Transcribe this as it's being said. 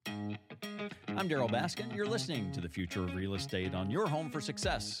I'm Darryl Baskin. You're listening to The Future of Real Estate on Your Home for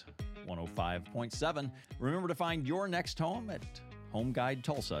Success, 105.7. Remember to find your next home at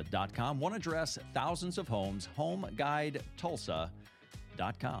HomeGuideTulsa.com. One address, thousands of homes,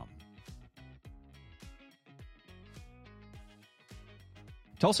 HomeGuideTulsa.com.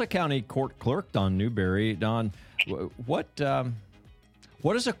 Tulsa County Court Clerk Don Newberry. Don, what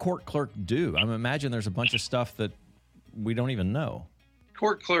does a court clerk do? I imagine there's a bunch of stuff that we don't even know.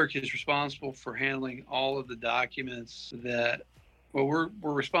 Court clerk is responsible for handling all of the documents that, well, we're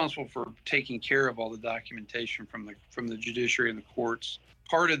responsible for taking care of all the documentation from the judiciary and the courts.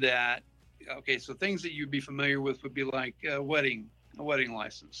 Part of that, okay, so things that you'd be familiar with would be like a wedding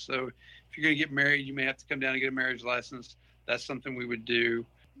license. So if you're going to get married, you may have to come down and get a marriage license. That's something we would do.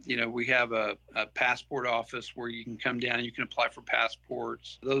 You know, we have a passport office where you can come down and you can apply for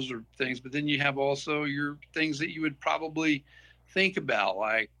passports. Those are things. But then you have also your things that you would probably think about,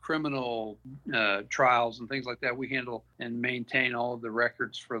 like criminal trials and things like that. We handle and maintain all of the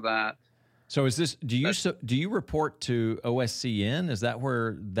records for that. So is this, do you report to OSCN? Is that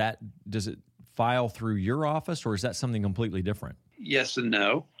where does it file through your office, or is that something completely different? Yes and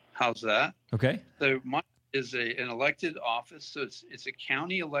no. How's that? Okay. So mine is an elected office. So it's a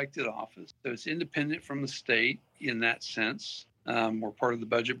county elected office. So it's independent from the state in that sense. We're part of the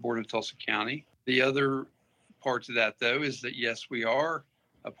budget board of Tulsa County. The other part to that, though, is that, yes, we are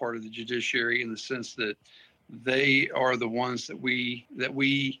a part of the judiciary in the sense that they are the ones that we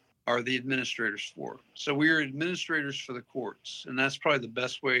are the administrators for. So we are administrators for the courts, and that's probably the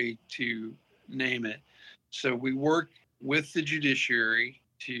best way to name it. So we work with the judiciary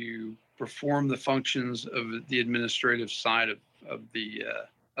to perform the functions of the administrative side of the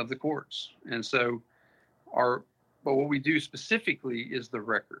courts. And so but what we do specifically is the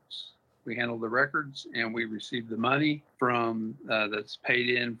records. We handle the records, and we receive the money from that's paid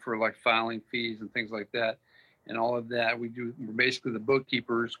in for like filing fees and things like that. And all of that we're basically the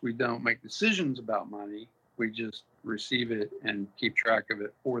bookkeepers. We don't make decisions about money. We just receive it and keep track of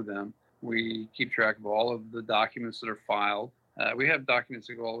it for them. We keep track of all of the documents that are filed. We have documents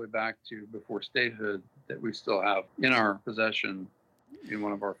that go all the way back to before statehood that we still have in our possession in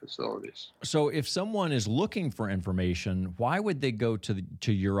one of our facilities. So if someone is looking for information, why would they go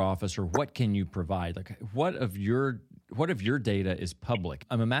to your office, or what can you provide? Like what of your data is public?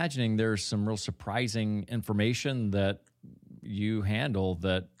 I'm imagining there's some real surprising information that you handle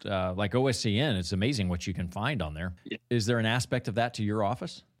that, like OSCN, it's amazing what you can find on there. Yeah. Is there an aspect of that to your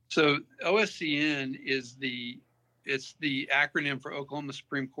office? So OSCN is it's the acronym for Oklahoma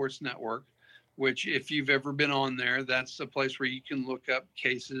Supreme Courts Network, which if you've ever been on there, that's a place where you can look up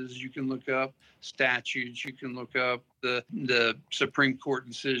cases, you can look up statutes, you can look up the Supreme Court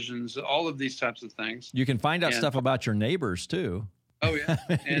decisions, all of these types of things. You can find out stuff about your neighbors too. Oh yeah,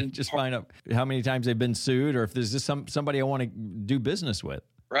 and just find out how many times they've been sued, or if there's just somebody I want to do business with.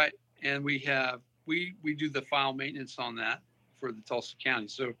 Right, and we do the file maintenance on that for the Tulsa County.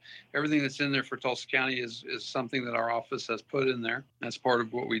 So everything that's in there for Tulsa County is something that our office has put in there. That's part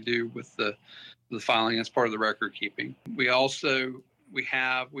of what we do with the filing. That's part of the record keeping. We also we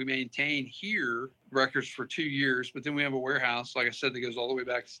maintain here records for 2 years, but then we have a warehouse, like I said, that goes all the way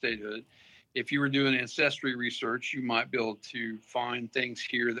back to statehood. If you were doing ancestry research, you might be able to find things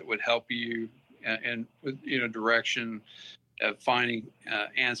here that would help you and with direction of finding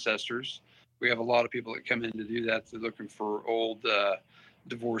ancestors. We have a lot of people that come in to do that. They're looking for old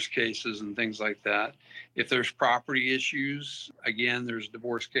divorce cases and things like that. If there's property issues, again, there's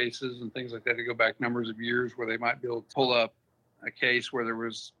divorce cases and things like that that go back numbers of years where they might be able to pull up a case where there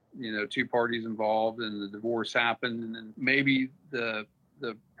was, two parties involved and the divorce happened, and then maybe the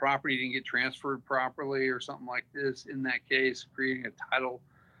property didn't get transferred properly or something like this. In that case, creating a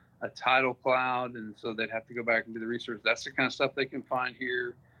title cloud, and so they'd have to go back and do the research. That's the kind of stuff they can find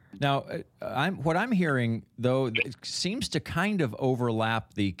here. Now, what I'm hearing, though, it seems to kind of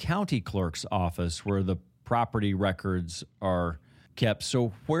overlap the county clerk's office where the property records are kept.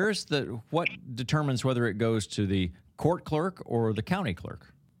 So what determines whether it goes to the court clerk or the county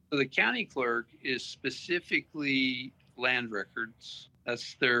clerk? So the county clerk is specifically land records.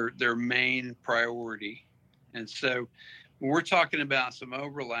 That's their main priority. And so when we're talking about some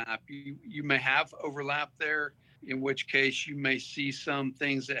overlap, you may have overlap there, in which case you may see some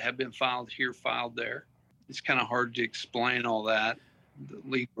things that have been filed here, filed there. It's kind of hard to explain all that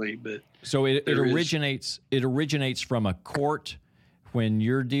legally, but so it originates from a court when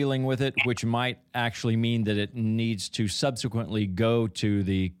you're dealing with it, which might actually mean that it needs to subsequently go to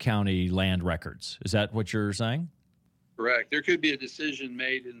the county land records. Is that what you're saying? Correct. There could be a decision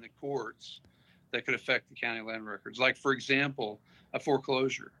made in the courts that could affect the county land records. Like, for example, a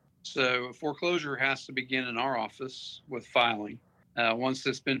foreclosure. So a foreclosure has to begin in our office with filing. Once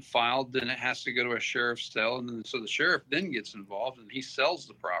it's been filed, then it has to go to a sheriff's sale, and then so the sheriff then gets involved and he sells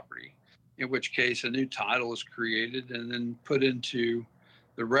the property. In which case, a new title is created and then put into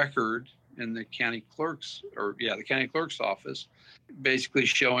the record in the county clerk's office, basically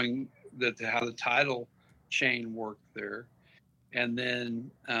showing that how the title chain worked there. And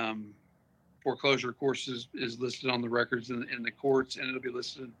then foreclosure, of course, is listed on the records in the courts, and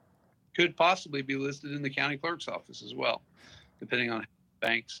could possibly be listed in the county clerk's office as well, depending on how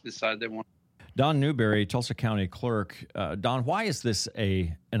banks decide they want. Don Newberry, Tulsa County Clerk. Don, why is this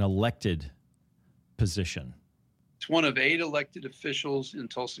an elected position? It's one of 8 elected officials in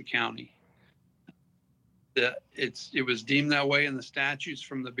Tulsa County. It was deemed that way in the statutes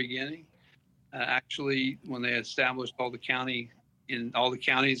from the beginning. Actually, when they established all the counties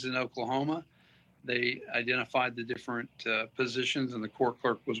in Oklahoma, they identified the different positions, and the court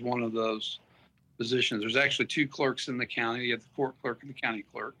clerk was one of those positions. There's actually 2 clerks in the county. You have the court clerk and the county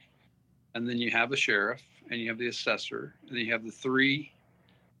clerk, and then you have the sheriff, and you have the assessor, and then you have the 3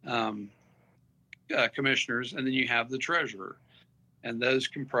 commissioners, and then you have the treasurer, and those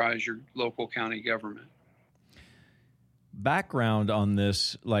comprise your local county government. Background on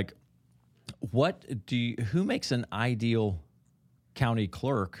this, like, who makes an ideal county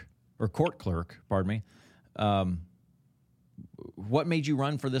clerk or court clerk? Pardon me. What made you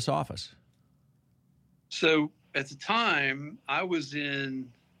run for this office? So at the time, I was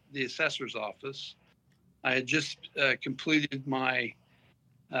in the assessor's office. I had just completed my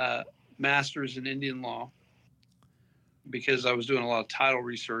master's in Indian law because I was doing a lot of title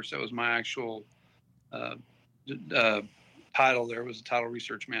research. That was my actual title there, was a title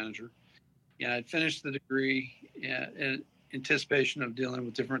research manager. And I'd finished the degree in anticipation of dealing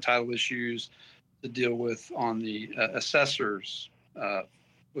with different title issues to deal with on the assessors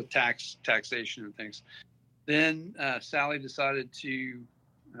with taxation and things. Then Sally decided to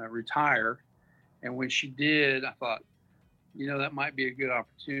retire. And when she did, I thought, that might be a good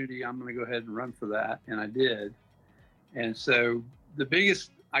opportunity. I'm going to go ahead and run for that. And I did. And so my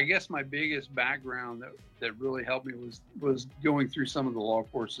biggest background that really helped me was going through some of the law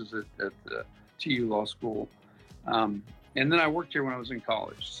courses at the TU Law School. And then I worked here when I was in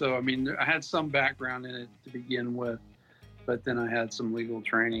college. So, I had some background in it to begin with, but then I had some legal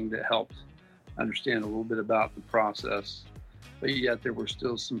training that helped understand a little bit about the process. But yet there were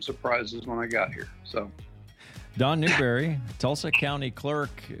still some surprises when I got here. So, Don Newberry, Tulsa County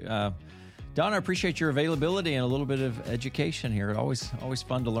Clerk. Don, I appreciate your availability and a little bit of education here. It's always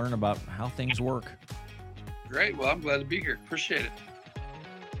fun to learn about how things work. Great. Well, I'm glad to be here. Appreciate it.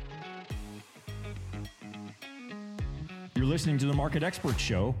 You're listening to the Market Expert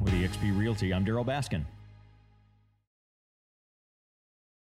Show with eXp Realty. I'm Darryl Baskin.